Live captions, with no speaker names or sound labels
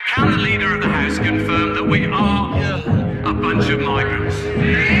Can the leader of the House confirm that we are a bunch of migrants?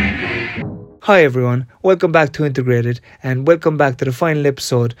 Hi everyone, welcome back to Integrated and welcome back to the final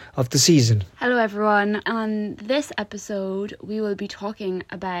episode of the season. Hello everyone. On this episode we will be talking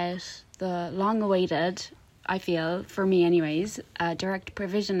about the long-awaited, I feel, for me anyways, direct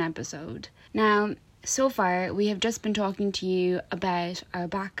provision episode. Now, so far we have just been talking to you about our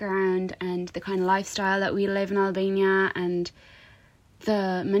background and the kind of lifestyle that we live in Albania and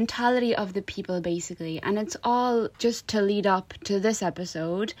the mentality of the people basically. And it's all just to lead up to this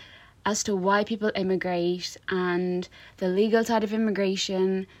episode as to why people immigrate and the legal side of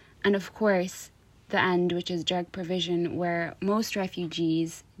immigration, and of course the end, which is direct provision, where most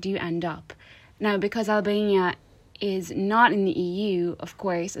refugees do end up. Now, because Albania is not in the EU, of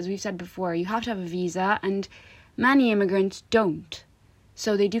course, as we've said before, you have to have a visa, and many immigrants don't,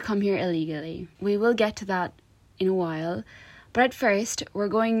 so they do come here illegally. We will get to that in a while, but at first we're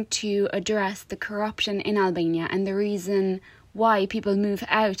going to address the corruption in Albania and the reason why people move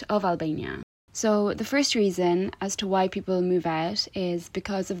out of Albania. So the first reason as to why people move out is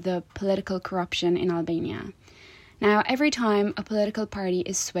because of the political corruption in Albania. Now, every time a political party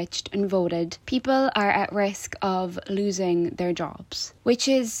is switched and voted, people are at risk of losing their jobs, which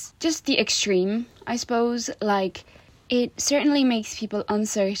is just the extreme, I suppose. Like, it certainly makes people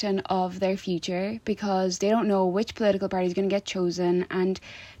uncertain of their future because they don't know which political party is going to get chosen, and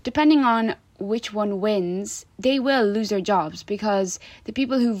depending on which one wins, they will lose their jobs because the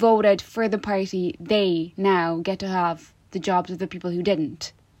people who voted for the party, they now get to have the jobs of the people who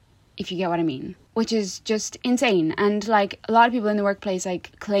didn't, if you get what I mean. Which is just insane. And like, a lot of people in the workplace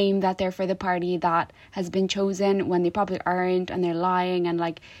like claim that they're for the party that has been chosen when they probably aren't, and they're lying, and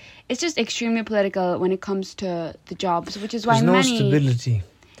like, it's just extremely political when it comes to the jobs, which is why There's no stability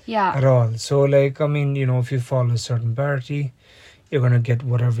at all. So like, I mean, you know, if you follow a certain party, you're going to get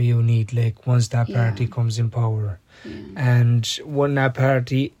whatever you need, like, once that party comes in power. And when that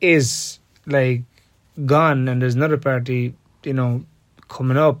party is, like, gone and there's another party, you know,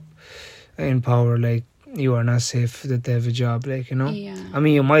 coming up in power, like, you are not safe that they have a job, like, you know. I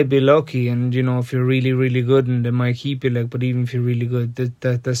mean, you might be lucky, and, you know, if you're really, really good, and they might keep you, like, but even if you're really good,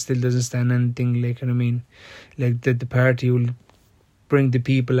 that still doesn't stand anything, like, you know what I mean? Like, that the party will bring the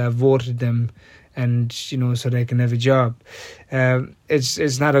people that have voted them, and, you know, so they can have a job.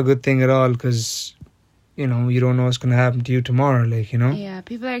 It's not a good thing at all because, you know, you don't know what's going to happen to you tomorrow, like, you know. Yeah,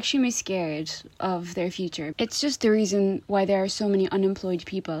 people are extremely scared of their future. It's just the reason why there are so many unemployed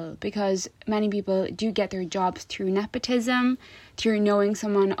people, because many people do get their jobs through nepotism, through knowing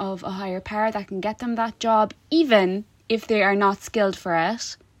someone of a higher power that can get them that job, even if they are not skilled for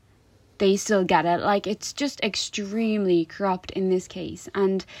it. They still get it. Like, it's just extremely corrupt in this case,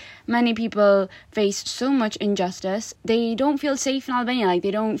 and many people face so much injustice. They don't feel safe in Albania. Like,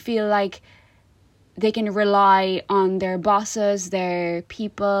 they don't feel like they can rely on their bosses, their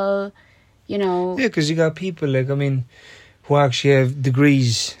people, you know. Yeah, because you got people, like, I mean, who actually have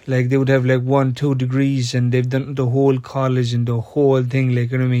degrees. Like, they would have like 1-2 degrees, and they've done the whole college and the whole thing,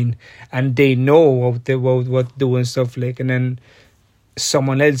 like, you know what I mean, and they know what to do and stuff, like, and then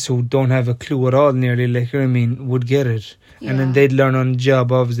someone else who don't have a clue at all nearly, like, you know what I mean, would get it. And then they'd learn on the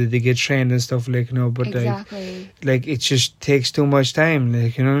job, obviously they get trained and stuff, like, you know, but exactly. like it just takes too much time,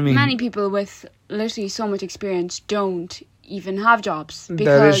 like, you know what I mean. Many people with literally so much experience don't even have jobs because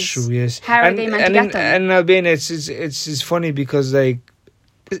that is true, yes. How are they meant to get them? And I mean, it's funny because like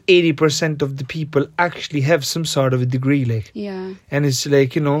 80% of the people actually have some sort of a degree, like, and it's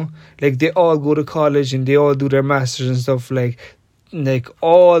like, you know, like they all go to college and they all do their masters and stuff, like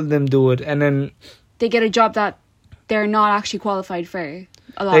all of them do it, and then they get a job that they're not actually qualified for.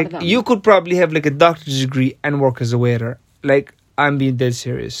 A lot like, of them. you could probably have like a doctor's degree and work as a waiter. Like, I'm being dead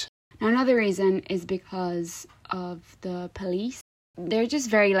serious. Now, another reason is because of the police. They're just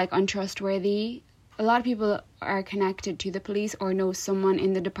very like untrustworthy. A lot of people are connected to the police or know someone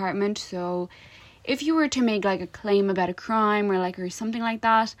in the department. So if you were to make like a claim about a crime or something like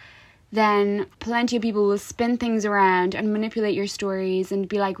that, then plenty of people will spin things around and manipulate your stories and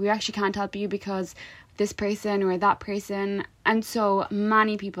be like, we actually can't help you because this person or that person. And so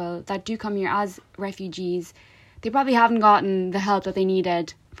many people that do come here as refugees, they probably haven't gotten the help that they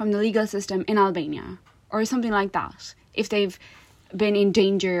needed from the legal system in Albania or something like that. If they've been in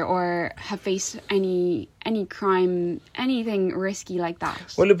danger or have faced any crime, anything risky like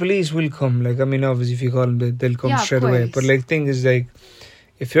that. Well, the police will come. Like, I mean, obviously, if you call them, they'll come straight away. But like, thing is, like,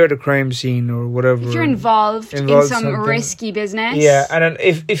 if you're at a crime scene or whatever, if you're involved in some risky business, and then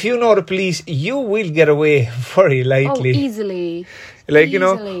if you know the police, you will get away very lightly. Oh, easily. Like,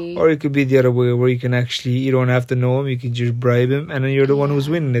 Easily. or it could be the other way where you don't have to know him, you can just bribe him, and then you're the one who's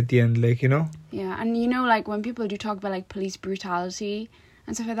winning at the end, like, Yeah, and like when people do talk about like police brutality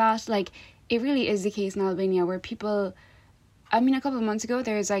and stuff like that, like it really is the case in Albania where people, I mean, a couple of months ago,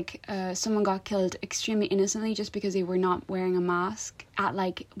 there's like someone got killed extremely innocently just because they were not wearing a mask at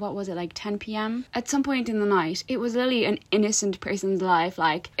like, what was it, like 10 p.m. at some point in the night. It was literally an innocent person's life.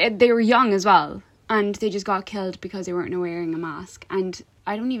 Like they were young as well, and they just got killed because they weren't wearing a mask. And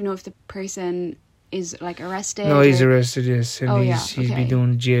I don't even know if the person is like arrested. No, he's arrested, yes, and he's okay. been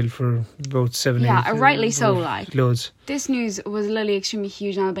doing jail for about 7 Yeah, years. rightly so, like. Loads. This news was literally extremely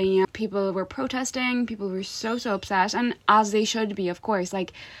huge in Albania. People were protesting, people were so upset, and as they should be, of course.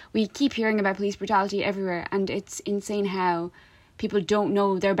 Like, we keep hearing about police brutality everywhere, and it's insane how people don't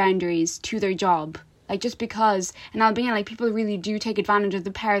know their boundaries to their job. Like, just because in Albania, like, people really do take advantage of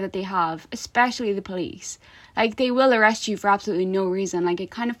the power that they have, especially the police. Like, they will arrest you for absolutely no reason. Like, it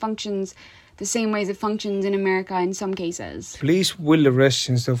kind of functions the same way as it functions in America in some cases. Police will arrest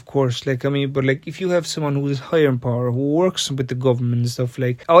you and stuff, of course. Like, I mean, but like, if you have someone who is higher in power, who works with the government and stuff,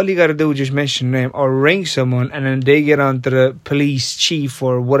 like, all you gotta do is just mention a name or ring someone, and then they get onto the police chief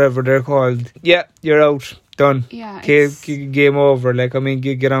or whatever they're called. Yeah, you're out. Done. Yeah. Game over. Like, I mean,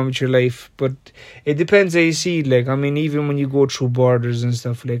 get on with your life. But it depends how you see it. Like, I mean, even when you go through borders and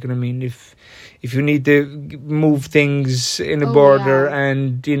stuff, like, and I mean, if you need to move things in the border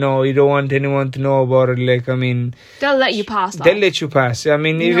and, you don't want anyone to know about it, like, I mean, they'll let you pass. They'll let you pass. I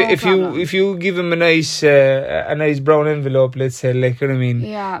mean, if you give them a nice brown envelope, let's say, like, you know what I mean?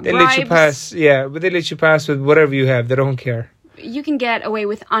 Yeah, they'll let you pass. Yeah, but they let you pass with whatever you have. They don't care. You can get away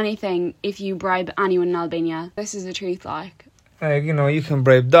with anything if you bribe anyone in Albania. This is the truth, like. You can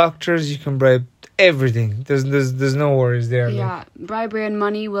bribe doctors, you can bribe everything. There's no worries there. Yeah, like. bribery and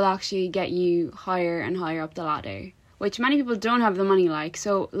money will actually get you higher and higher up the ladder, which many people don't have the money like.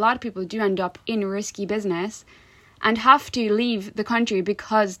 So a lot of people do end up in risky business and have to leave the country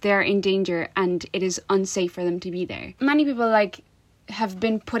because they're in danger and it is unsafe for them to be there. Many people like have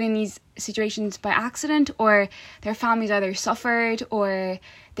been put in these situations by accident, or their families either suffered or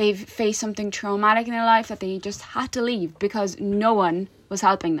they've faced something traumatic in their life that they just had to leave because no one was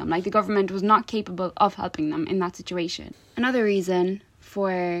helping them. Like, the government was not capable of helping them in that situation. Another reason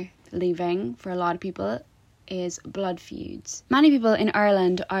for leaving for a lot of people is blood feuds. Many people in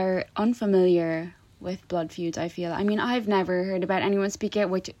Ireland are unfamiliar with blood feuds, I feel. I mean, I've never heard about anyone speak it,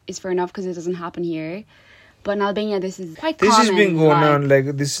 which is fair enough because it doesn't happen here. But in Albania, this is quite common. This has been going on, like,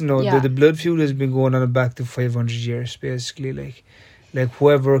 the blood feud has been going on back to 500 years, basically. Like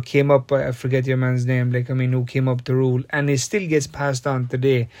whoever came up, I forget your man's name, like, I mean, who came up the rule, and it still gets passed on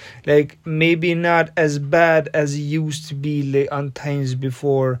today. Like, maybe not as bad as it used to be like, on times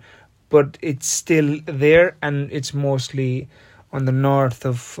before, but it's still there, and it's mostly on the north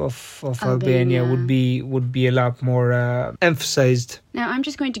of Albania would be a lot more emphasized. Now, I'm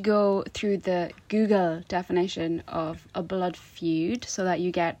just going to go through the Google definition of a blood feud so that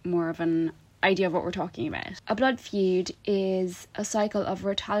you get more of an idea of what we're talking about. A blood feud is a cycle of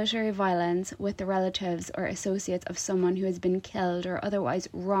retaliatory violence with the relatives or associates of someone who has been killed or otherwise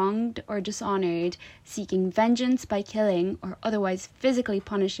wronged or dishonoured, seeking vengeance by killing or otherwise physically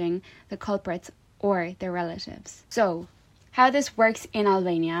punishing the culprits or their relatives. So, how this works in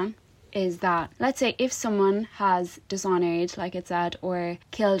Albania is that, let's say if someone has dishonoured, like it said, or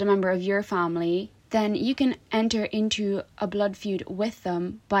killed a member of your family, then you can enter into a blood feud with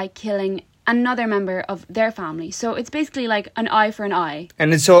them by killing another member of their family. So it's basically like an eye for an eye.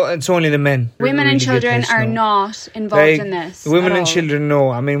 And it's only the men. Women and children are not involved in this. Women and children, no.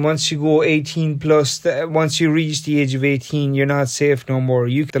 I mean, once you go 18 plus, once you reach the age of 18, you're not safe no more.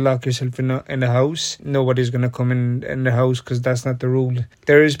 You can lock yourself in the house. Nobody's going to come in the house because that's not the rule.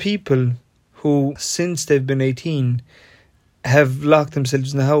 There is people who, since they've been 18, have locked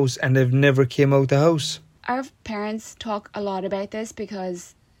themselves in the house and they've never came out the house. Our parents talk a lot about this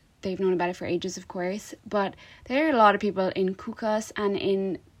because they've known about it for ages, of course, but there are a lot of people in Kukas and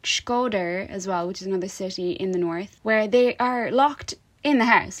in Shkodër as well, which is another city in the north, where they are locked in the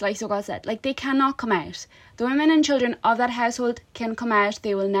house, like Sokol said. Like, they cannot come out. The women and children of that household can come out.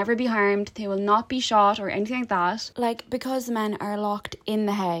 They will never be harmed. They will not be shot or anything like that. Like, because the men are locked in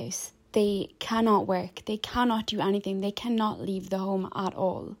the house, they cannot work. They cannot do anything. They cannot leave the home at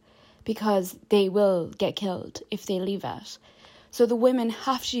all because they will get killed if they leave it. So the women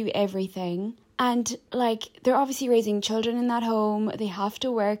have to do everything. And, like, they're obviously raising children in that home. They have to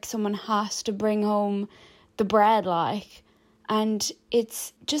work. Someone has to bring home the bread, like. And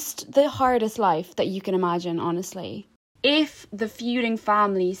it's just the hardest life that you can imagine, honestly. If the feuding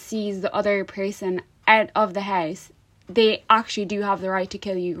family sees the other person out of the house, they actually do have the right to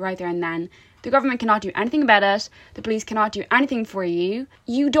kill you right there and then. The government cannot do anything about it. The police cannot do anything for you.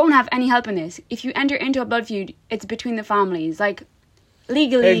 You don't have any help in this. If you enter into a blood feud, it's between the families. Like,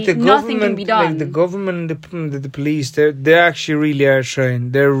 legally, like nothing can be done. Like the government, the police, they actually really are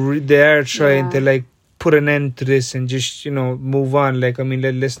trying. They are trying to like put an end to this and just, you know, move on. Like, I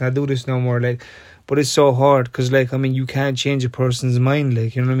mean, let's not do this no more. Like, but it's so hard because, like, I mean, you can't change a person's mind.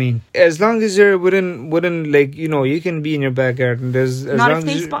 Like, you know what I mean? As long as you're within, like, you know, you can be in your backyard and there's not if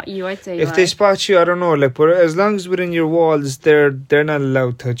they spot you, I'd say. If they spot you, I don't know. Like, but as long as within your walls, they're not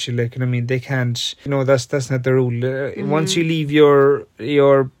allowed to touch you. Like, you know what I mean? They can't. You know, that's not the rule. Once you leave your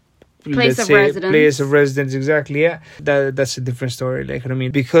place of residence, exactly. Yeah, that's a different story. Like, you know what I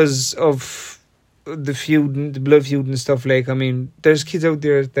mean? Because of the feud, the blood feud and stuff, like, I mean, there's kids out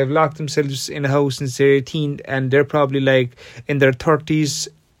there, they've locked themselves in a house since they're 18 and they're probably like in their 30s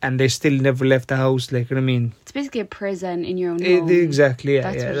and they still never left the house. Like, you know what I mean? It's basically a prison in your own home. Exactly,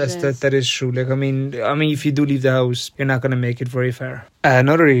 yeah. That is true. Like, I mean, if you do leave the house, you're not going to make it very far.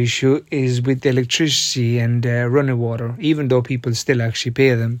 Another issue is with electricity and running water, even though people still actually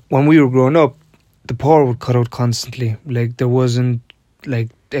pay them. When we were growing up, the power would cut out constantly. Like, there wasn't like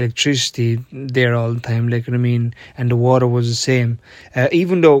electricity there all the time, like, you know what I mean, and the water was the same.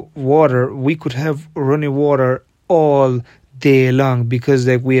 Even though water, we could have running water all day long because,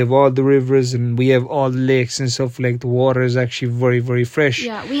 like, we have all the rivers and we have all the lakes and stuff. Like, the water is actually very, very fresh.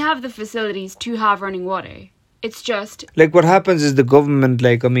 Yeah, we have the facilities to have running water. It's just like what happens is the government,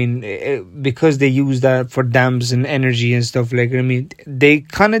 like, I mean, because they use that for dams and energy and stuff, like, I mean, they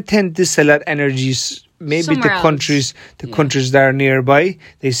kind of tend to sell out energies maybe somewhere to else. Countries that are nearby.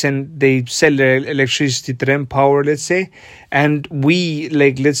 They sell their electricity to them, power, let's say, and we,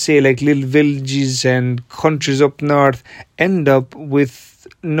 like, let's say, like, little villages and countries up north end up with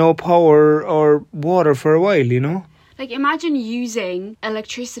no power or water for a while, you know. Like, imagine using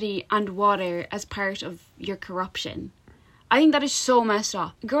electricity and water as part of your corruption. I think that is so messed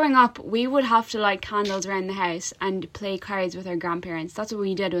up. Growing up, we would have to light candles around the house and play cards with our grandparents. That's what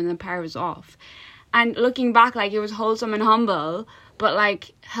we did when the power was off. And looking back, like, it was wholesome and humble. But,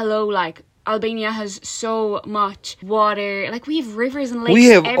 like, hello, like, Albania has so much water. Like, we have rivers and lakes We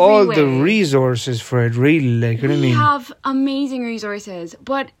have everywhere. all the resources for it, really. Like, you know what I mean? We have amazing resources.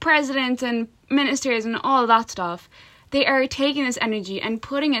 But presidents and ministers and all that stuff, they are taking this energy and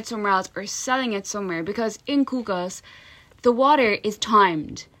putting it somewhere else or selling it somewhere. Because in Kukas, the water is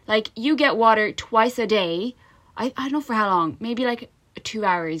timed. Like, you get water twice a day. I don't know for how long. Maybe, like, 2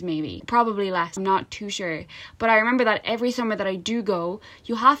 hours, maybe. Probably less. I'm not too sure. But I remember that every summer that I do go,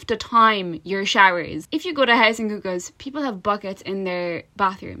 you have to time your showers. If you go to a house in Kukas, people have buckets in their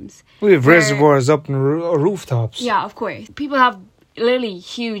bathrooms. We have reservoirs up in rooftops. Yeah, of course. People have literally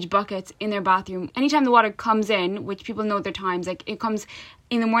huge buckets in their bathroom. Anytime the water comes in, which people know their times, like, it comes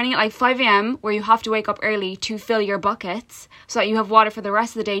in the morning at like 5 a.m. where you have to wake up early to fill your buckets so that you have water for the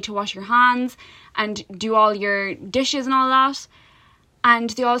rest of the day to wash your hands and do all your dishes and all that.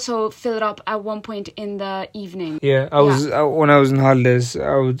 And they also fill it up at one point in the evening. Yeah, when I was in holidays,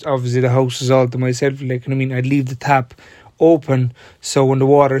 obviously the house was all to myself. Like, I mean, I'd leave the tap open, so when the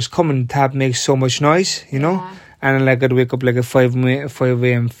water is coming, the tap makes so much noise, you know. Yeah. And like I'd wake up like at 5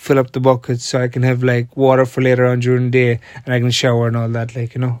 a.m, fill up the bucket so I can have like water for later on during the day, and I can shower and all that,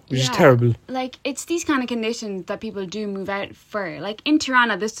 like, you know, which is terrible. Like, it's these kind of conditions that people do move out for. Like, in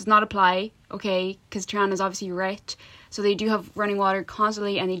Tirana, this does not apply, okay, because Tirana is obviously rich, so they do have running water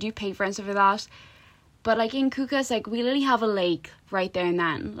constantly and they do pay for and stuff like that. But, like, in Kukas, like, we literally have a lake right there and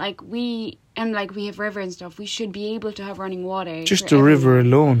then. Like, we have river and stuff. We should be able to have running water. Just the river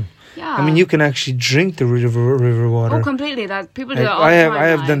alone. Yeah. I mean, you can actually drink the river water. Oh, completely. That people do like, that all the time. I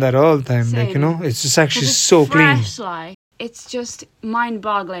have done that all the time. Same. Like, you know, it's just actually so fresh, clean. Like, it's just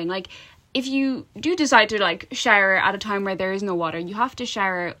mind-boggling. Like, if you do decide to, like, shower at a time where there is no water, you have to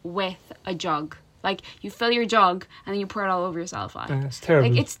shower with a jug. Like, you fill your jug and then you pour it all over yourself. It's terrible.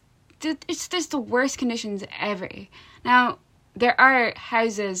 Like, it's just the worst conditions ever. Now, there are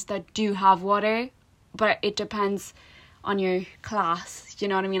houses that do have water, but it depends on your class. You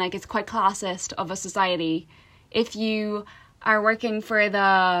know what I mean? Like, it's quite classist of a society. If you are working for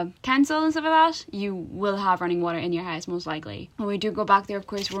the council and stuff like that, you will have running water in your house, most likely. When we do go back there, of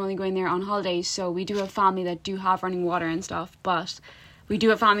course, we're only going there on holidays, so we do have family that do have running water and stuff, but we do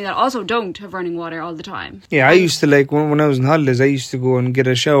have family that also don't have running water all the time. Yeah, I used to, like, when I was on holidays, I used to go and get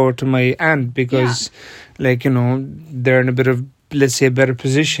a shower to my aunt because, like, you know, they're in a bit of, let's say, a better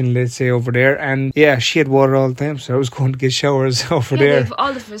position, let's say, over there. And, yeah, she had water all the time, so I was going to get showers over there. They have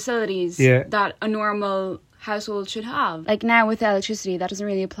all the facilities that a normal household should have. Like, now with electricity, that doesn't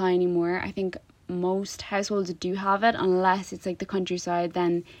really apply anymore. I think most households do have it, unless it's like the countryside.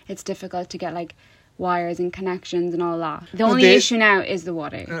 Then it's difficult to get like wires and connections and all that. The only issue now is the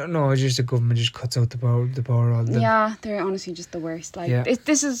water. No, it's just the government just cuts out the power all the time. Yeah, they're honestly just the worst. Like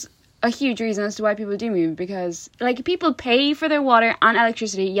this is a huge reason as to why people do move, because like people pay for their water and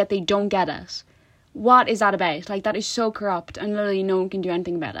electricity yet they don't get it. What is that about? Like, that is so corrupt, and literally no one can do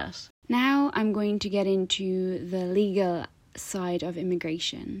anything about it. Now I'm going to get into the legal side of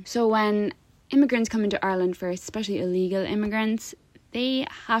immigration. So when immigrants come into Ireland first, especially illegal immigrants, they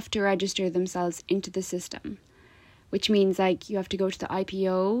have to register themselves into the system, which means like you have to go to the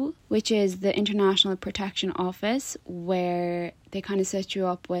IPO, which is the International Protection Office, where they kind of set you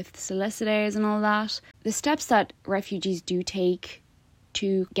up with solicitors and all that. The steps that refugees do take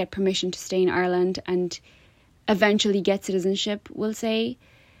to get permission to stay in Ireland and eventually get citizenship, we'll say.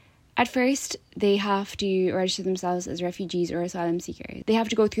 At first, they have to register themselves as refugees or asylum seekers. They have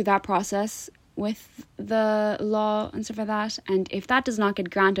to go through that process with the law and stuff like that, and if that does not get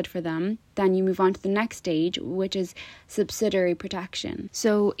granted for them, then you move on to the next stage, which is subsidiary protection.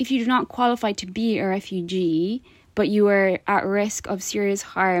 So if you do not qualify to be a refugee, but you are at risk of serious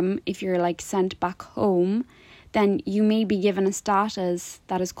harm if you're like sent back home, then you may be given a status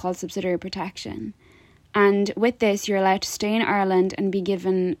that is called subsidiary protection. And with this, you're allowed to stay in Ireland and be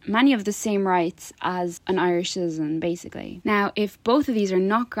given many of the same rights as an Irish citizen, basically. Now, if both of these are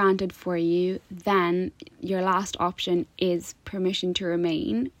not granted for you, then your last option is permission to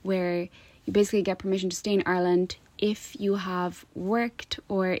remain, where you basically get permission to stay in Ireland if you have worked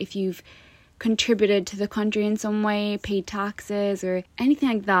or if you've contributed to the country in some way, paid taxes or anything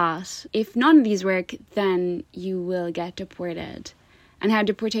like that. If none of these work, then you will get deported. And how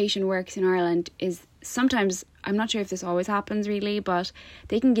deportation works in Ireland is sometimes, I'm not sure if this always happens really, but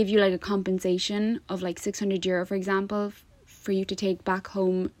they can give you like a compensation of like €600, for example, for you to take back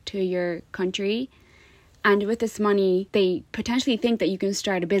home to your country. And with this money, they potentially think that you can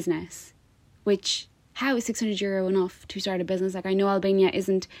start a business, which, how is €600 enough to start a business? Like, I know Albania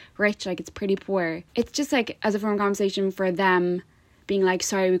isn't rich, like it's pretty poor. It's just like as a form of compensation for them being like,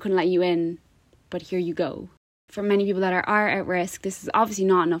 sorry, we couldn't let you in, but here you go. For many people that are at risk, this is obviously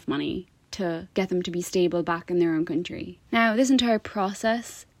not enough money to get them to be stable back in their own country. Now, this entire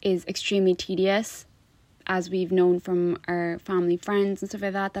process is extremely tedious, as we've known from our family, friends and stuff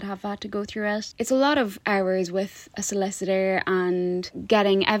like that have had to go through it. It's a lot of hours with a solicitor and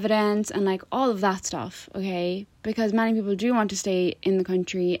getting evidence and like all of that stuff, okay? Because many people do want to stay in the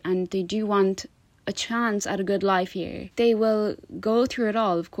country and they do want a chance at a good life here. They will go through it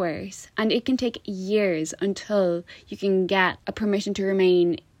all, of course, and it can take years until you can get a permission to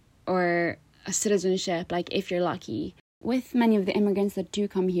remain or a citizenship, like if you're lucky. With many of the immigrants that do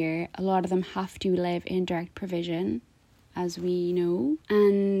come here, a lot of them have to live in direct provision, as we know.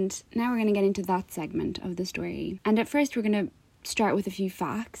 And now we're going to get into that segment of the story. And at first we're going to start with a few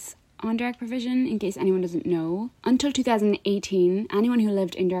facts on direct provision, in case anyone doesn't know. Until 2018, anyone who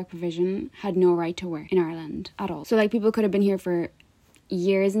lived in direct provision had no right to work in Ireland at all. So like people could have been here for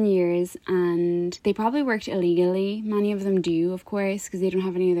years and years and they probably worked illegally. Many of them do, of course, because they don't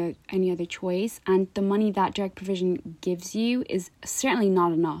have any other choice, and the money that direct provision gives you is certainly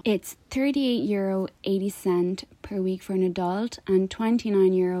not enough. It's €38.80 per week for an adult and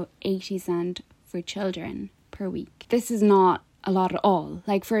 €29.80 for children per week. This is not a lot at all.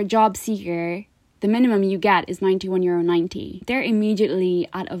 Like for a job seeker, the minimum you get is €91.90. They're immediately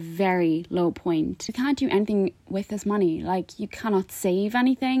at a very low point. You can't do anything with this money. Like, you cannot save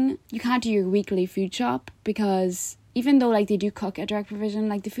anything. You can't do your weekly food shop, because even though like they do cook at direct provision,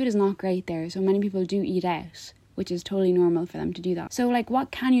 like the food is not great there. So many people do eat out, which is totally normal for them to do that. So like,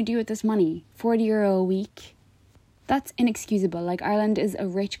 what can you do with this money? €40 a week? That's inexcusable. Like, Ireland is a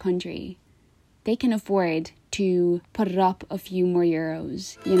rich country. They can afford to put it up a few more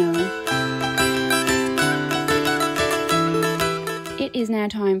euros, you know? It is now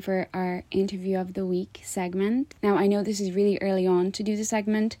time for our interview of the week segment. Now, I know this is really early on to do the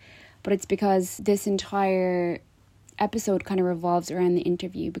segment, but it's because this entire episode kind of revolves around the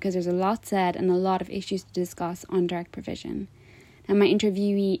interview, because there's a lot said and a lot of issues to discuss on direct provision. Now, my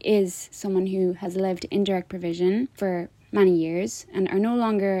interviewee is someone who has lived in direct provision for many years and are no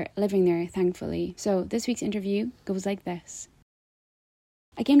longer living there, thankfully. So this week's interview goes like this.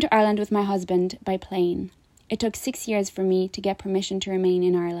 I came to Ireland with my husband by plane. It took 6 years for me to get permission to remain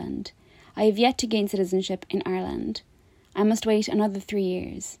in Ireland. I have yet to gain citizenship in Ireland. I must wait another 3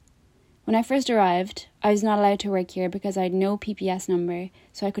 years. When I first arrived, I was not allowed to work here because I had no PPS number,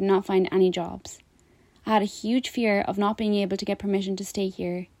 so I could not find any jobs. I had a huge fear of not being able to get permission to stay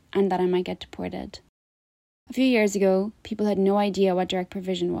here and that I might get deported. A few years ago, people had no idea what direct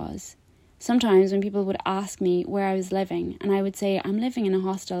provision was. Sometimes when people would ask me where I was living, and I would say I'm living in a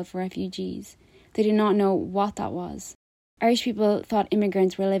hostel for refugees, they did not know what that was. Irish people thought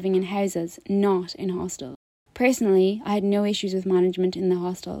immigrants were living in houses, not in hostels. Personally, I had no issues with management in the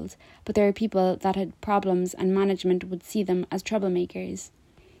hostels, but there were people that had problems and management would see them as troublemakers.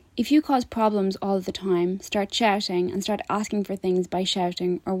 If you cause problems all the time, start shouting and start asking for things by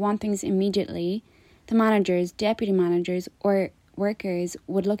shouting or want things immediately, the managers, deputy managers or workers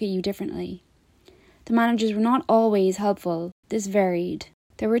would look at you differently. The managers were not always helpful. This varied.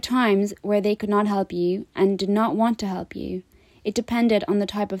 There were times where they could not help you and did not want to help you. It depended on the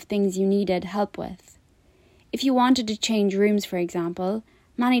type of things you needed help with. If you wanted to change rooms, for example,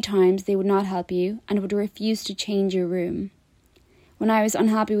 many times they would not help you and would refuse to change your room. When I was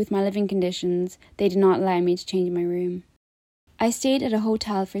unhappy with my living conditions, they did not allow me to change my room. I stayed at a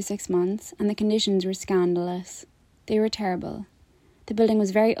hotel for 6 months and the conditions were scandalous. They were terrible. The building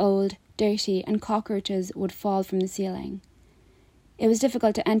was very old, dirty, and cockroaches would fall from the ceiling. It was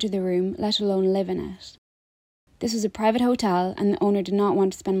difficult to enter the room, let alone live in it. This was a private hotel and the owner did not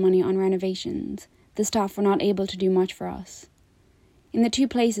want to spend money on renovations. The staff were not able to do much for us. In the 2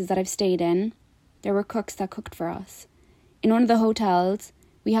 places that I've stayed in, there were cooks that cooked for us. In one of the hotels,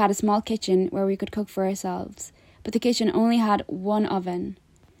 we had a small kitchen where we could cook for ourselves, but the kitchen only had 1 oven.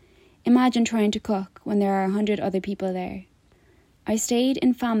 Imagine trying to cook when there are 100 other people there. I stayed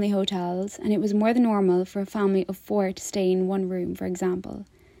in family hotels, and it was more than normal for a family of 4 to stay in 1 room, for example.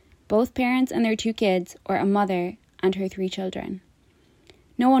 Both parents and their 2 kids, or a mother and her 3 children.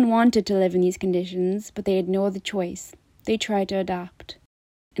 No one wanted to live in these conditions, but they had no other choice. They tried to adapt.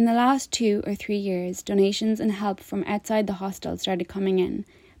 In the last 2 or 3 years, donations and help from outside the hostel started coming in,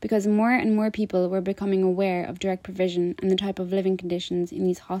 because more and more people were becoming aware of direct provision and the type of living conditions in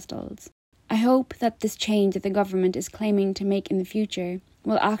these hostels. I hope that this change that the government is claiming to make in the future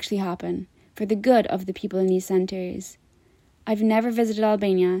will actually happen, for the good of the people in these centres. I've never visited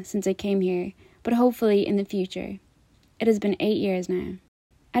Albania since I came here, but hopefully in the future. It has been 8 years now.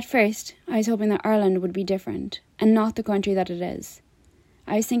 At first, I was hoping that Ireland would be different, and not the country that it is.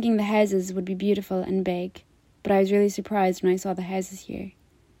 I was thinking the houses would be beautiful and big, but I was really surprised when I saw the houses here.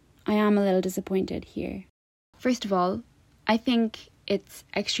 I am a little disappointed here. First of all, I think it's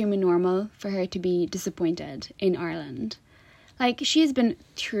extremely normal for her to be disappointed in Ireland. Like, she's been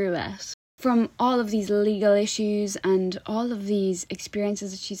through it. From all of these legal issues and all of these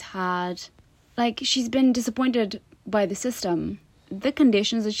experiences that she's had. Like, she's been disappointed by the system. The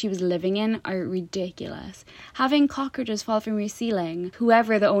conditions that she was living in are ridiculous. Having cockroaches fall from your ceiling,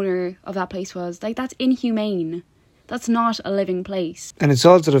 whoever the owner of that place was, like, that's inhumane. That's not a living place. And it's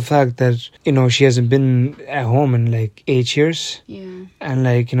also the fact that, she hasn't been at home in 8 years. Yeah.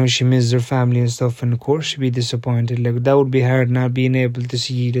 And she misses her family and stuff, and of course she'd be disappointed. That would be hard, not being able to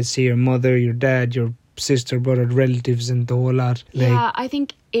see, let's say, your mother, your dad, your sister, brother, relatives and the whole lot. Yeah, I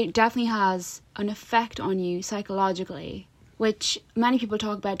think it definitely has an effect on you psychologically, which many people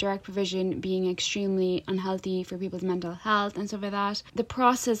talk about direct provision being extremely unhealthy for people's mental health and stuff like that. The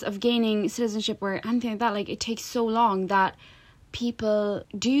process of gaining citizenship or anything like that, it takes so long that people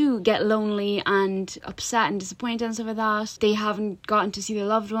do get lonely and upset and disappointed and stuff like that. They haven't gotten to see their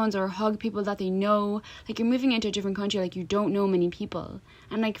loved ones or hug people that they know. You're moving into a different country, you don't know many people.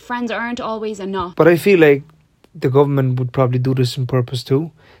 And friends aren't always enough. But I feel like the government would probably do this on purpose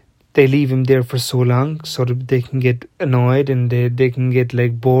too. They leave him there for so long so that they can get annoyed and they can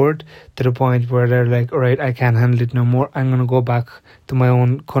get bored to the point where they're like, all right, I can't handle it no more. I'm going to go back to my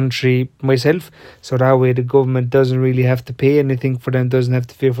own country myself. So that way the government doesn't really have to pay anything for them, doesn't have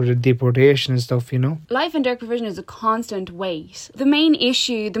to pay for the deportation and stuff, Life in direct provision is a constant wait. The main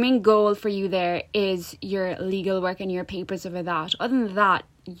issue, the main goal for you there is your legal work and your papers over that. Other than that,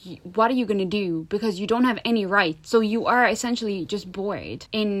 what are you going to do? Because you don't have any rights. So you are essentially just bored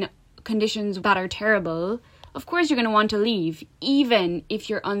in conditions that are terrible. Of course you're going to want to leave, even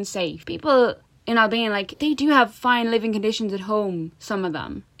if you're unsafe. People in Albania, they do have fine living conditions at home, some of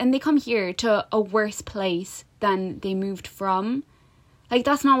them. And they come here to a worse place than they moved from.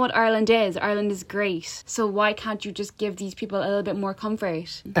 That's not what Ireland is. Ireland is great. So why can't you just give these people a little bit more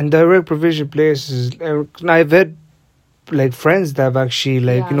comfort? And direct provision places, I've had friends that have actually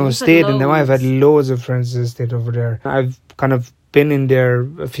stayed in them. I've had loads of friends that stayed over there. I've kind of been in there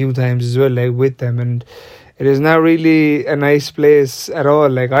a few times as well, with them, and it is not really a nice place at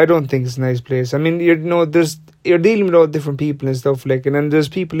all. I don't think it's a nice place. I mean, you're dealing with all different people and stuff, and then there's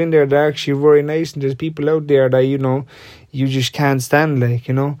people in there that are actually very nice, and there's people out there that you just can't stand,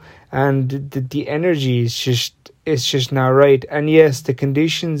 and the energy is just, it's just not right. And yes, the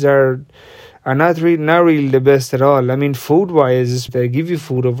conditions are are not really the best at all. I mean, food wise, they give you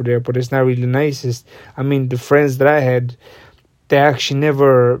food over there, but it's not really the nicest. I mean, the friends that I had, they actually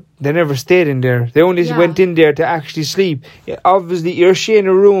never stayed in there. They only went in there to actually sleep. Yeah, obviously, you're sharing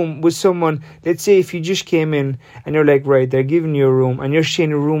a room with someone. Let's say if you just came in and you're like, right, they're giving you a room, and you're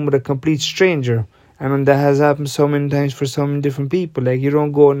sharing a room with a complete stranger. And that has happened so many times for so many different people. Like, you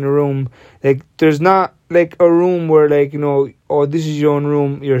don't go in a room, like, there's not like a room where, like, you know, oh, this is your own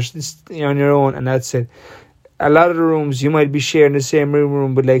room, you're on your own, and that's it. A lot of the rooms, you might be sharing the same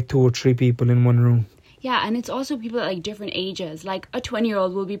room with like 2 or 3 people in one room. Yeah, and it's also people at like different ages. Like a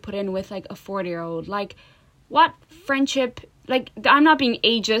 20-year-old will be put in with like a 40-year-old. Like, what friendship? Like, I'm not being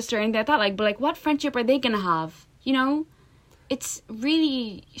ageist or anything like that. Like, but like, what friendship are they gonna have? You know, it's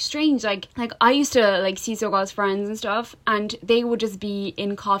really strange. Like I used to like see so-called friends and stuff, and they would just be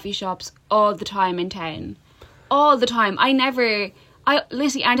in coffee shops all the time in town, all the time. I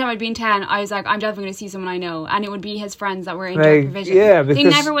literally, anytime I'd be in town, I was like, I'm definitely going to see someone I know. And it would be his friends that were in direct provision. Yeah, because they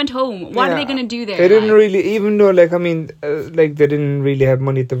never went home. What are they going to do there? They didn't really, even though, like, I mean, like, they didn't really have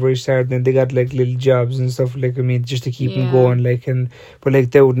money at the very start. Then they got, like, little jobs and stuff, like, I mean, just to keep them going, like, but,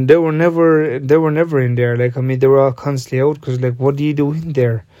 like, they were never in there. Like, I mean, they were all constantly out, because, like, what do you do in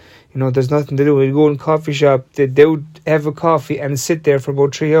there? You know, there's nothing to do. You go in a coffee shop, they would have a coffee and sit there for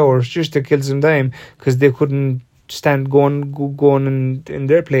about 3 hours just to kill some time, because they couldn't stand going in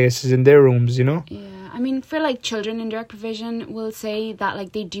their places, in their rooms, you know. Yeah, I mean, for like children in direct provision, we'll say that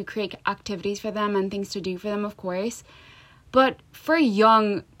like they do create activities for them and things to do for them, of course. But for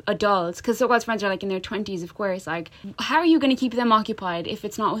young adults, because so-called friends are like in their 20s, of course, like, how are you going to keep them occupied if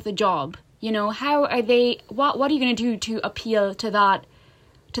it's not with a job? You know, how are they, what are you going to do to appeal to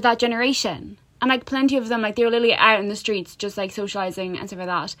that generation? And, like, plenty of them, like, they were literally out in the streets just, like, socialising and stuff like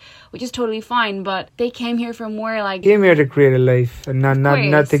that, which is totally fine, but they came here for more, like... Came here to create a life, and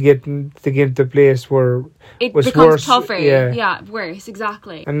not to get to the place where it was becomes worse. Tougher. Yeah, worse,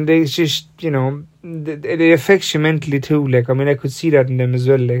 exactly. And it's just, you know, it affects you mentally, too. Like, I mean, I could see that in them as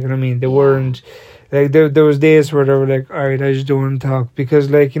well, like, you know what I mean? They weren't... Like, there was days where they were like, all right, I just don't want to talk.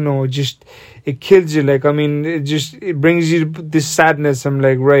 Because, like, you know, just... It kills you. Like, I mean, it brings you this sadness. I'm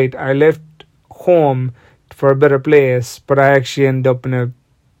like, right, I left home for a better place, but I actually end up in a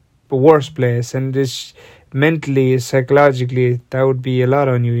worse place, and this mentally, psychologically, that would be a lot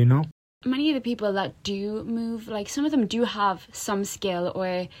on you, you know. Many of the people that do move, like, some of them do have some skill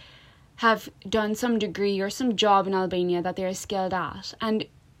or have done some degree or some job in Albania that they're skilled at, and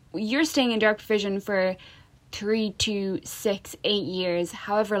you're staying in direct provision for 3 to 6, 8 years,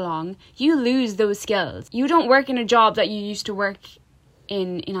 however long. You lose those skills. You don't work in a job that you used to work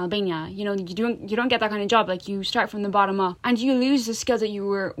in Albania. You know, you don't get that kind of job. Like, you start from the bottom up, and you lose the skills that you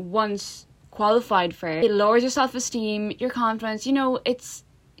were once qualified for. It lowers your self-esteem, your confidence. You know, it's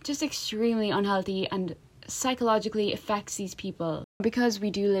just extremely unhealthy and psychologically affects these people. Because we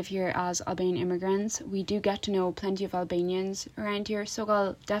do live here as Albanian immigrants, we do get to know plenty of Albanians around here.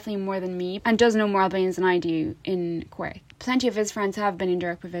 Sogal definitely more than me, and does know more Albanians than I do in Cork. Plenty of his friends have been in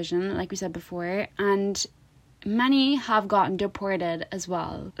direct provision, like we said before, and many have gotten deported as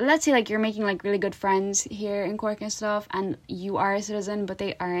well. Let's say, like, you're making, like, really good friends here in Cork and stuff, and you are a citizen, but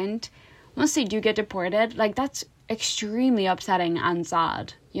they aren't. Once they do get deported, like, that's extremely upsetting and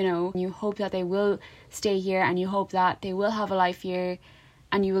sad, you know. You hope that they will stay here, and you hope that they will have a life here,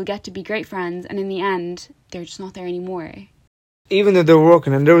 and you will get to be great friends, and in the end, they're just not there anymore. Even though they're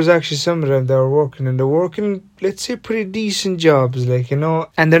working, and there was actually some of them that were working, and they're working, let's say, pretty decent jobs, like, you know,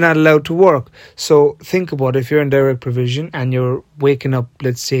 and they're not allowed to work. So think about it, if you're in direct provision and you're waking up,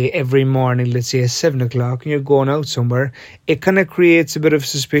 let's say, every morning, let's say at 7 o'clock, and you're going out somewhere, it kind of creates a bit of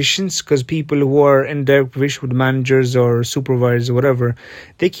suspicions, because people who are in direct provision with managers or supervisors or whatever,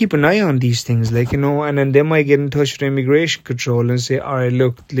 they keep an eye on these things, like, you know, and then they might get in touch with immigration control and say, all right,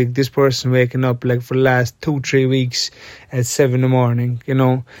 look, like, this person waking up, like, for the last 2-3 weeks at 7 in the morning, you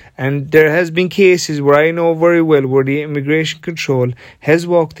know. And there has been cases where I know very well where the immigration control has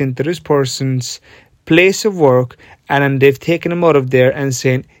walked into this person's place of work, and then they've taken him out of there and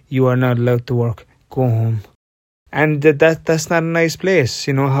saying, you are not allowed to work, go home. And that's not a nice place,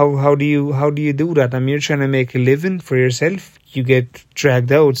 you know. How do you do that? I mean, you're trying to make a living for yourself, you get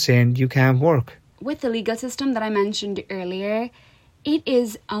dragged out saying you can't work. With the legal system that I mentioned earlier, it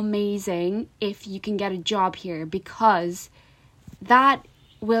is amazing if you can get a job here, because that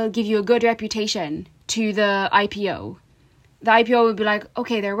will give you a good reputation to the IPO. The IPO would be like,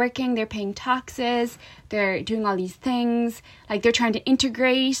 okay, they're working, they're paying taxes, they're doing all these things, like, they're trying to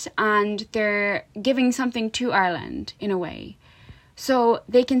integrate, and they're giving something to Ireland in a way. So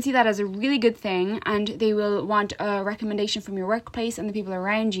they can see that as a really good thing, and they will want a recommendation from your workplace and the people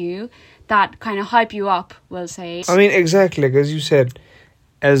around you that kind of hype you up, we'll say. I mean, exactly, like as you said,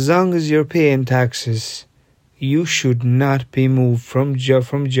 as long as you're paying taxes, you should not be moved from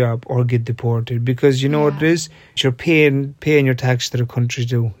job or get deported, because you know what it is? You're paying your tax to the country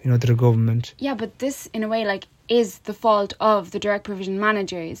too, you know, to the government. Yeah, but this, in a way, like, is the fault of the direct provision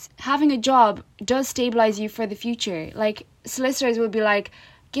managers. Having a job does stabilise you for the future. Like, solicitors will be like,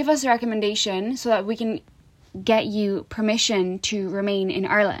 give us a recommendation so that we can get you permission to remain in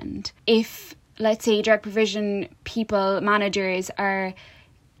Ireland. If, let's say, direct provision people, managers are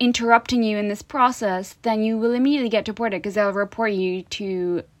interrupting you in this process, then you will immediately get deported because they'll report you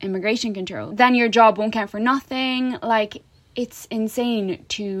to immigration control. Then your job won't count for nothing. Like, it's insane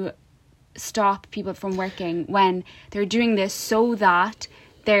to stop people from working when they're doing this so that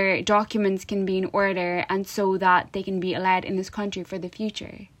their documents can be in order and so that they can be allowed in this country for the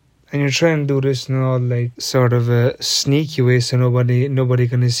future. And you're trying to do this in all like sort of a sneaky way, so nobody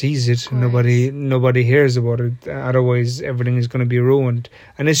kind of sees it, nobody hears about it. Otherwise, everything is going to be ruined,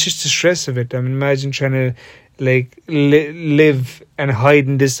 and it's just the stress of it. I mean, imagine trying to like live and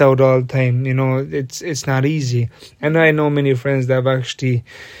hiding this out all the time. You know, it's not easy. And I know many friends that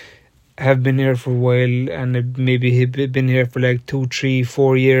have been here for a while, and maybe have been here for like 2, 3,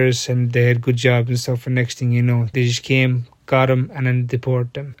 4 years, and they had good jobs and stuff. And next thing you know, they just came, got them, and then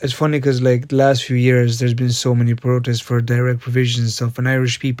deport them. It's funny because like the last few years there's been so many protests for direct provision and stuff, and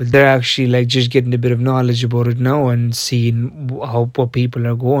Irish people, they're actually like just getting a bit of knowledge about it now and seeing what people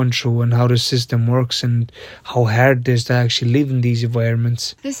are going through and how the system works and how hard it is to actually live in these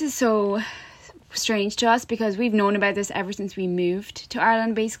environments. This is so strange to us because we've known about this ever since we moved to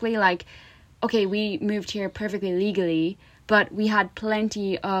Ireland, basically. Like, okay, we moved here perfectly legally, but we had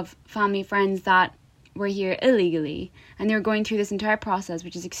plenty of family friends that were here illegally, and they were going through this entire process,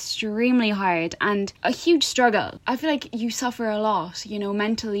 which is extremely hard and a huge struggle. I feel like you suffer a lot, you know,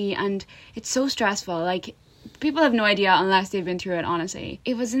 mentally, and it's so stressful. Like, people have no idea unless they've been through it, honestly.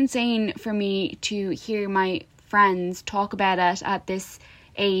 It was insane for me to hear my friends talk about it at this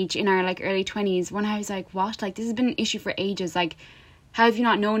age in our like early 20s, when I was like, what? Like, this has been an issue for ages. Like, how have you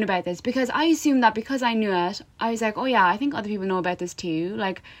not known about this? Because I assumed that because I knew it, I was like, oh yeah, I think other people know about this too.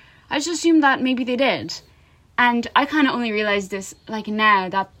 Like, I just assumed that maybe they did. And I kind of only realised this like now,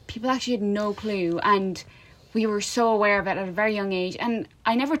 that people actually had no clue, and we were so aware of it at a very young age. And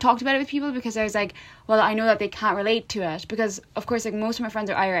I never talked about it with people because I was like, well, I know that they can't relate to it, because of course, like, most of my friends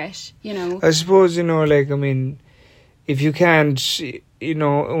are Irish, you know. I suppose, you know, like, I mean, if you can't, you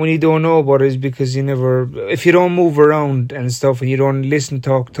know, when you don't know about it, it's because you never, if you don't move around and stuff and you don't listen,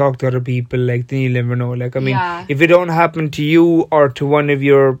 talk to other people, like, then you'll never know. Like, I mean, if it don't happen to you or to one of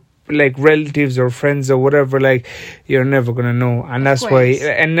your like relatives or friends or whatever, like, you're never gonna know. And that's why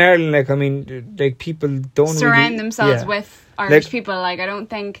in Ireland, like, I mean, like, people don't surround themselves with Irish people. Like, I don't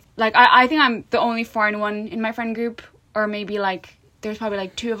think, like, I think I'm the only foreign one in my friend group, or maybe like there's probably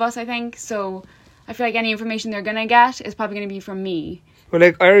like 2 of us, I think. So I feel like any information they're gonna get is probably gonna be from me. Well,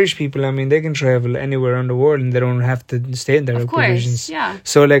 like, Irish people, I mean, they can travel anywhere around the world and they don't have to stay in direct provisions. Yeah.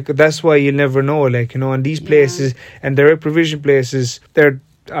 So, like, that's why you'll never know, like, you know, and these places and direct provision places,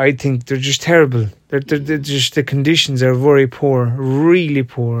 I think they're just terrible. They're just, the conditions are very poor, really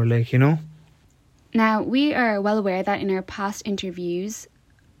poor, like, you know. Now, we are well aware that in our past interviews,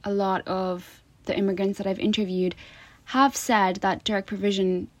 a lot of the immigrants that I've interviewed have said that direct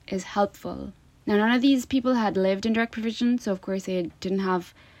provision is helpful. Now, none of these people had lived in direct provision, so of course they didn't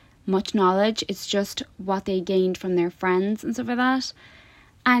have much knowledge. It's just what they gained from their friends and stuff like that.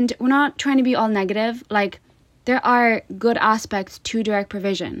 And we're not trying to be all negative. Like, there are good aspects to direct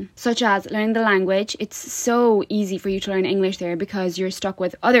provision, such as learning the language. It's so easy for you to learn English there because you're stuck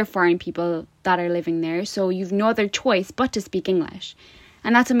with other foreign people that are living there, so you've no other choice but to speak English.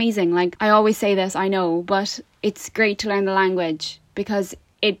 And that's amazing. Like, I always say this, I know, but it's great to learn the language because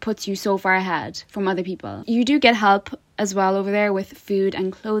it puts you so far ahead from other people. You do get help as well over there with food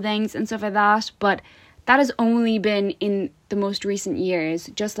and clothing and stuff like that, but that has only been in the most recent years,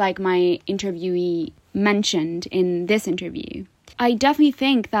 just like my interviewee mentioned in this interview. I definitely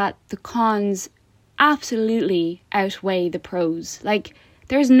think that the cons absolutely outweigh the pros. Like,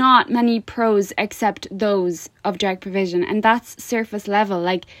 there's not many pros except those of direct provision, and that's surface level.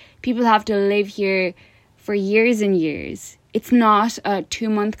 Like, people have to live here for years and years. It's not a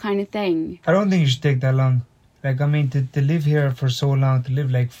 2-month kind of thing. I don't think it should take that long. Like, I mean, to live here for so long, to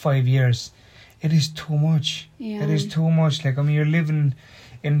live like 5 years, it is too much. Yeah. It is too much. Like, I mean, you're living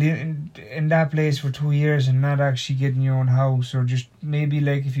in that place for 2 years and not actually getting your own house, or just maybe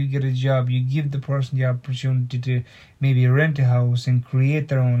like if you get a job, you give the person the opportunity to maybe rent a house and create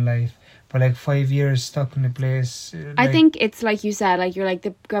their own life. But like 5 years stuck in a place. I think it's like you said, like you're like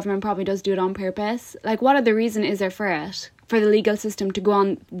the government probably does do it on purpose. Like, what other reason is there for it? For the legal system to go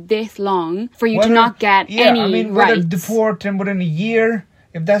on this long for you to not get any rights. Deport them within a year,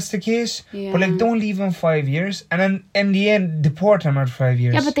 if that's the case. Yeah. But like, don't leave them 5 years, and then in the end deport them after 5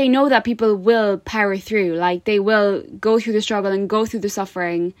 years. Yeah, but they know that people will power through. Like, they will go through the struggle and go through the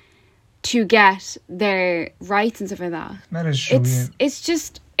suffering to get their rights and stuff like that. That is true.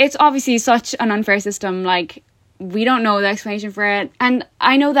 It's obviously such an unfair system. Like, we don't know the explanation for it, and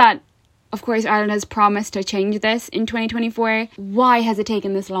I know that, of course, Ireland has promised to change this in 2024. Why has it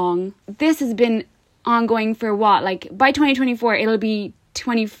taken this long? This has been ongoing for what? Like, by 2024, it'll be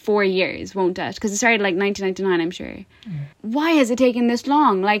 24 years, won't it? Because it started like 1999, I'm sure. Yeah. Why has it taken this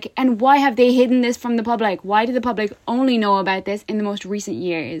long? Like, and why have they hidden this from the public? Why did the public only know about this in the most recent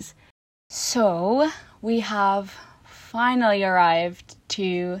years? So, we have finally arrived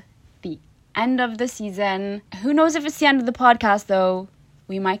to the end of the season. Who knows if it's the end of the podcast, though?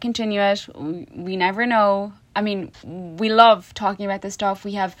 We might continue it. We never know. I mean, we love talking about this stuff.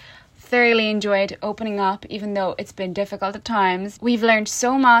 We have thoroughly enjoyed opening up, even though it's been difficult at times. We've learned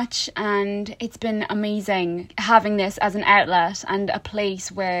so much, and it's been amazing having this as an outlet and a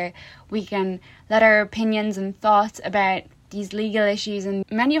place where we can let our opinions and thoughts about these legal issues. And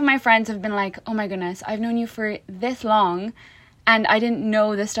many of my friends have been like, oh my goodness, I've known you for this long and I didn't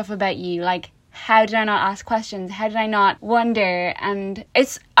know this stuff about you. Like, how did I not ask questions? How did I not wonder? And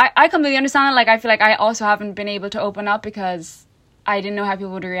I completely understand it. Like, I feel like I also haven't been able to open up because I didn't know how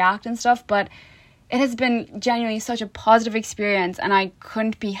people would react and stuff, but it has been genuinely such a positive experience, and I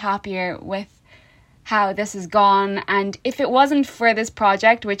couldn't be happier with how this has gone. And if it wasn't for this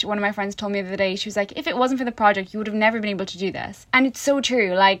project, which one of my friends told me the other day, she was like, if it wasn't for the project, you would have never been able to do this. And it's so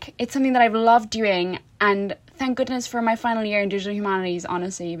true. Like, it's something that I've loved doing, and thank goodness for my final year in digital humanities,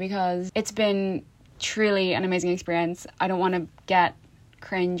 honestly, because it's been truly an amazing experience. I don't want to get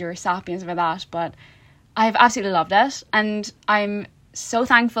cringe or sappy and stuff like that, but I've absolutely loved it, and I'm so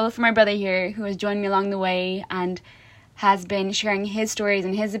thankful for my brother here who has joined me along the way and has been sharing his stories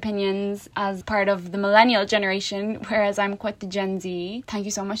and his opinions as part of the millennial generation, whereas I'm quite the Gen Z. Thank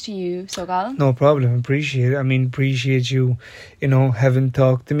you so much to you, Sogal. No problem. Appreciate you, having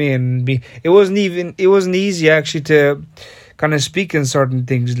talked to me, and it wasn't easy actually to kind of speak in certain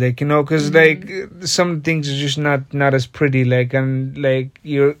things, like, because like some things are just not as pretty, like, and like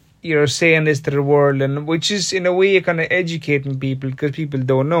you're saying this to the world, and which is in a way kind of educating people because people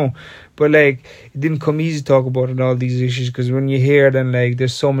don't know. But like, it didn't come easy to talk about all these issues, because when you hear them, like,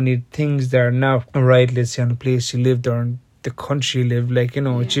 there's so many things there now, right? Let's say on the place you live or in the country you live, like,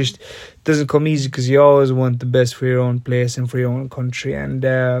 it just doesn't come easy, because you always want the best for your own place and for your own country. And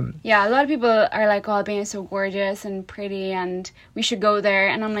a lot of people are like, oh, Albania is so gorgeous and pretty and we should go there,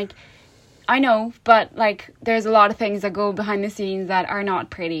 and I'm like, I know, but like, there's a lot of things that go behind the scenes that are not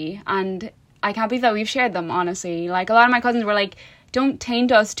pretty, and I can't believe that we've shared them, honestly. Like, a lot of my cousins were like, don't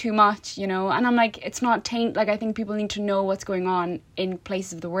taint us too much, and I'm like, it's not taint. Like, I think people need to know what's going on in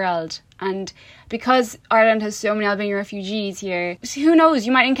places of the world, and because Ireland has so many Albanian refugees here, who knows,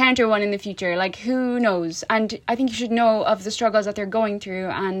 you might encounter one in the future, like, who knows. And I think you should know of the struggles that they're going through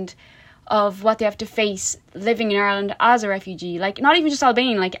and of what they have to face living in Ireland as a refugee. Like, not even just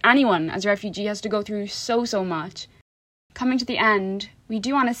Albanian, like anyone as a refugee has to go through so much. Coming to the end, we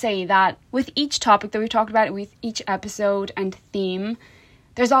do want to say that with each topic that we've talked about, with each episode and theme,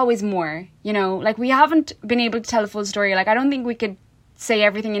 there's always more, like, we haven't been able to tell the full story. Like, I don't think we could say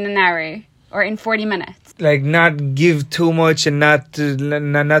everything in an hour or in 40 minutes. Like, not give too much and not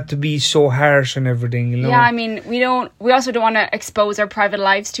to be so harsh and everything, Yeah, I mean, we also don't want to expose our private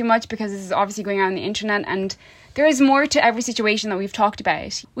lives too much, because this is obviously going on the internet, and there is more to every situation that we've talked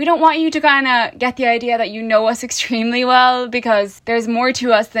about. We don't want you to kind of get the idea that you know us extremely well, because there's more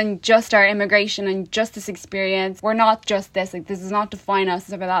to us than just our immigration and just this experience. We're not just this. Like, this does not define us and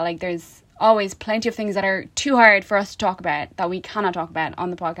stuff like that. Like, there's always plenty of things that are too hard for us to talk about, that we cannot talk about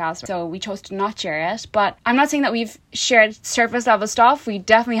on the podcast, so we chose to not share it. But I'm not saying that we've shared surface level stuff. We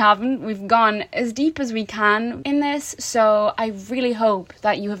definitely haven't. We've gone as deep as we can in this, so I really hope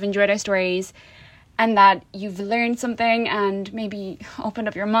that you have enjoyed our stories and that you've learned something and maybe opened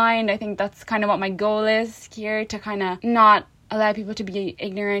up your mind. I think that's kind of what my goal is here, to kind of not allow people to be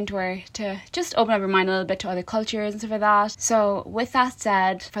ignorant, or to just open up your mind a little bit to other cultures and stuff like that. So with that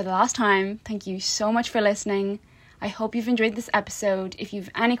said, for the last time, thank you so much for listening. I hope you've enjoyed this episode. If you've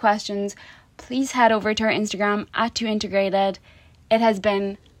any questions, please head over to our Instagram at 2integrated. It has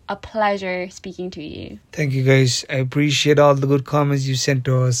been a pleasure speaking to you. Thank you, guys. I appreciate all the good comments you sent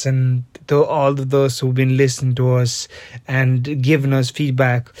to us, and to all of those who've been listening to us and giving us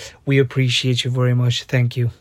feedback. We appreciate you very much. Thank you.